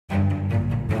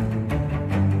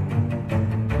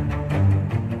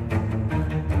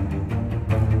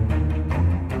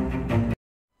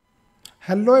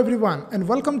Hello everyone and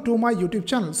welcome to my YouTube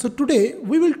channel. So today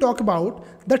we will talk about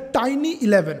the Tiny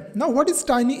 11. Now what is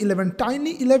Tiny 11?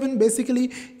 Tiny 11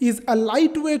 basically is a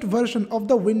lightweight version of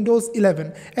the Windows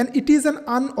 11 and it is an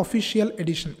unofficial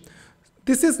edition.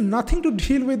 This is nothing to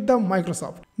deal with the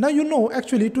Microsoft. Now you know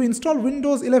actually to install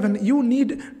Windows 11 you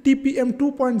need TPM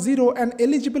 2.0 and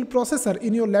eligible processor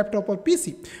in your laptop or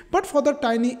PC. But for the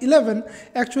Tiny 11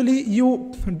 actually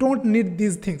you don't need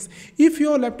these things. If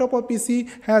your laptop or PC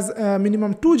has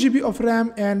minimum 2 GB of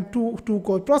RAM and 2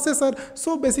 core processor,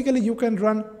 so basically you can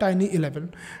run Tiny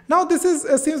 11. Now this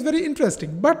is seems very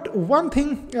interesting, but one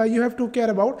thing you have to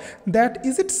care about, that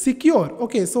is it secure?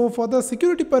 Okay, so for the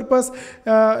security purpose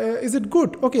is it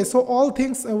good? Okay, so all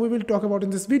things we will talk about in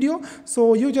this video.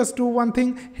 So you just do one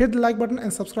thing, hit the like button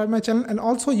and subscribe my channel, and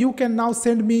also you can now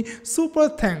send me super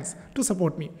thanks to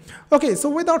support me. Okay, so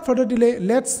without further delay,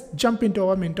 let's jump into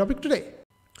our main topic today.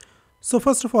 So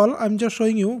first of all, I'm just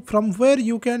showing you from where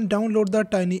you can download the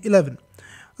Tiny 11.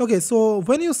 Okay, so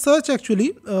when you search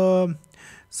actually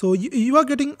so you are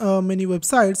getting many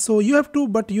websites, so you have to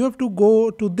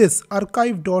go to this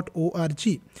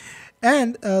archive.org.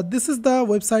 And this is the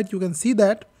website. You can see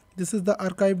that this is the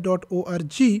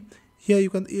archive.org. Here you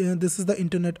can this is the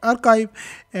Internet Archive,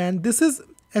 and this is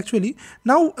actually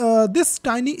now this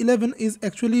Tiny 11 is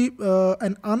actually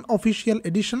an unofficial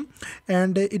edition,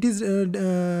 and it is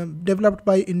developed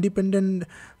by independent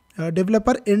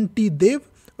developer NT Dev.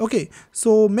 Okay,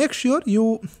 so make sure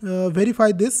you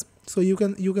verify this. So you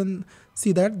can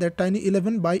see that Tiny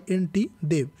 11 by NT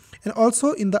Dev, and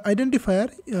also in the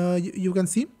identifier you can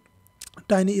see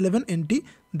Tiny 11 NT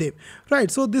Dev. Right,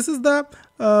 so this is the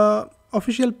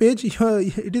official page.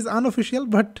 It is unofficial,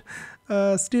 but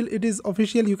still it is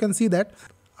official. You can see that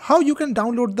how you can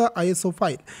download the ISO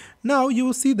file. Now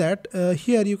you see that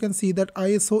here you can see that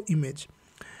ISO image,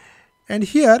 and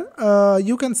here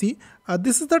you can see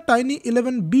this is the Tiny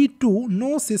 11 B2,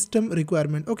 no system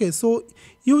requirement. Okay, so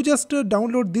you just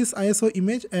download this ISO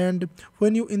image, and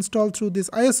when you install through this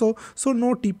ISO, so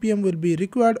no TPM will be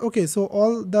required. Okay, so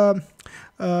all the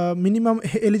minimum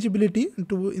eligibility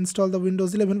to install the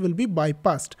Windows 11 will be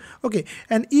bypassed. Okay,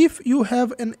 and if you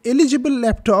have an eligible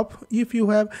laptop,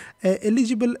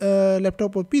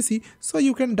 laptop or PC, so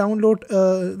you can download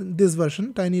this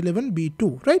version Tiny 11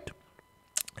 B2, right?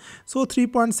 So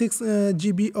 3.6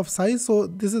 GB of size. So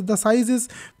this is the size is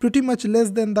pretty much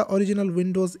less than the original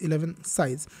Windows 11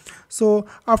 size. So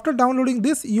after downloading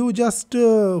this, you just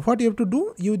what you have to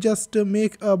do, you just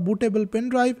make a bootable pen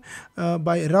drive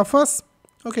by Rufus.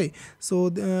 Okay, so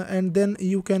and then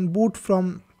you can boot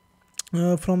from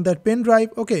that pen drive.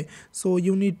 Okay, so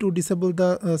you need to disable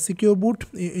the secure boot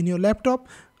in your laptop,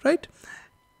 right?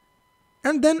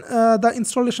 And then the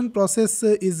installation process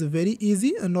is very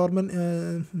easy,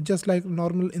 normal, just like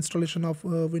normal installation of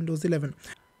Windows 11.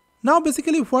 Now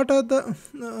basically what are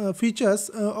the features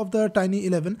of the Tiny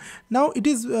 11? Now it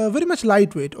is very much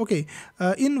lightweight. Okay,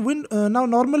 now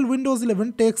normal Windows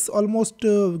 11 takes almost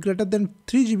greater than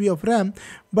 3 GB of RAM,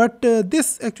 but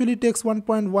this actually takes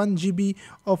 1.1 GB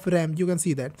of RAM. You can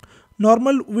see that.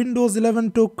 Normal Windows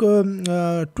 11 took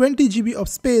 20 GB of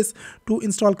space to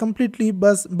install completely,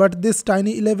 but this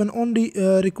Tiny 11 only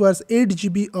requires 8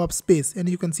 GB of space, and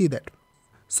you can see that.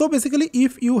 So basically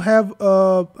if you have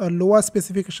a lower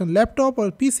specification laptop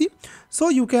or PC, so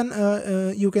you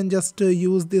can just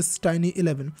use this Tiny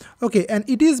 11. Okay, and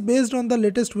it is based on the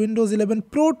latest Windows 11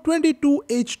 Pro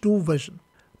 22H2 version.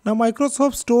 Now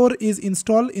Microsoft Store is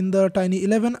installed in the Tiny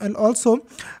 11, and also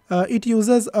it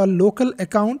uses a local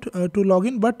account to log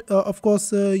in, but of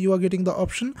course you are getting the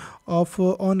option of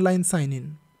online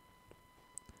sign-in.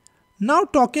 Now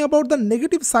talking about the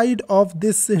negative side of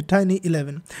this Tiny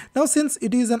 11. Now since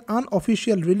it is an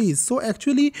unofficial release, so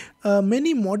actually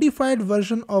many modified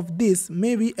version of this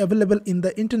may be available in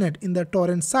the internet, in the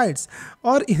torrent sites,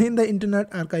 or in the Internet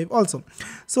Archive also.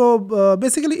 So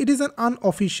basically it is an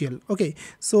unofficial. Okay,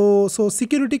 so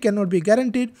security cannot be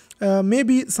guaranteed.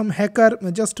 Maybe some hacker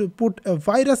just put a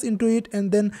virus into it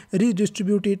and then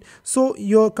redistribute it, so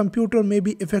your computer may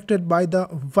be affected by the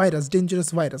virus,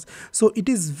 dangerous virus. So it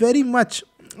is very much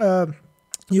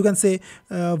you can say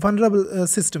vulnerable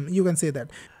system, you can say that.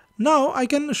 Now I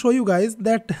can show you guys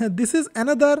that this is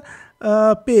another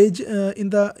page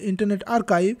in the Internet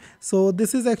Archive. So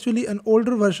this is actually an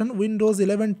older version, Windows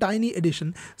 11 Tiny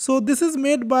Edition. So this is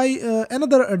made by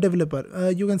another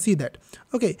developer. You can see that.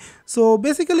 Okay, so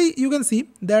basically you can see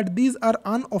that these are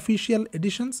unofficial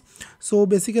editions. So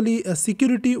basically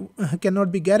security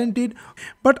cannot be guaranteed,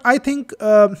 but I think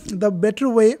the better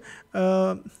way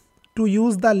to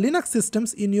use the Linux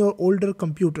systems in your older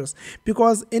computers,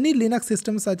 because any Linux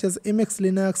system such as MX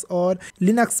Linux or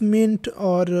Linux Mint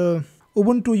or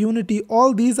Ubuntu Unity,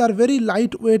 all these are very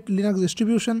lightweight Linux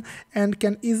distribution and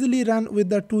can easily run with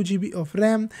the 2 GB of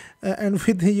RAM and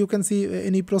with you can see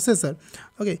any processor.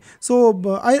 Okay, so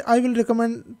I will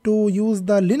recommend to use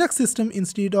the Linux system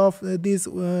instead of this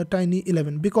Tiny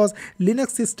 11, because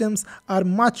Linux systems are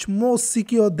much more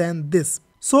secure than this.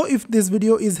 So if this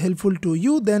video is helpful to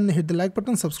you, then hit the like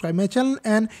button, subscribe my channel,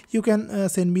 and you can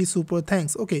send me super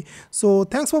thanks. Okay, so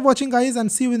thanks for watching guys,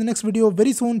 and see you in the next video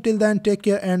very soon. Till then, take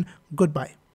care and goodbye.